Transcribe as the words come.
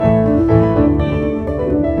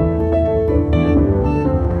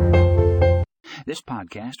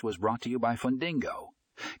podcast was brought to you by Fundingo.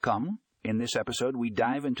 In this episode, we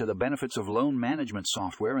dive into the benefits of loan management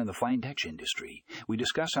software in the Fintech industry. We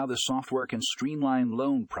discuss how the software can streamline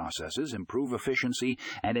loan processes, improve efficiency,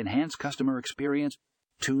 and enhance customer experience.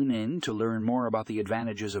 Tune in to learn more about the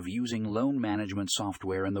advantages of using loan management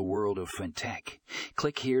software in the world of Fintech.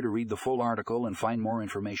 Click here to read the full article and find more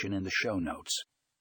information in the show notes.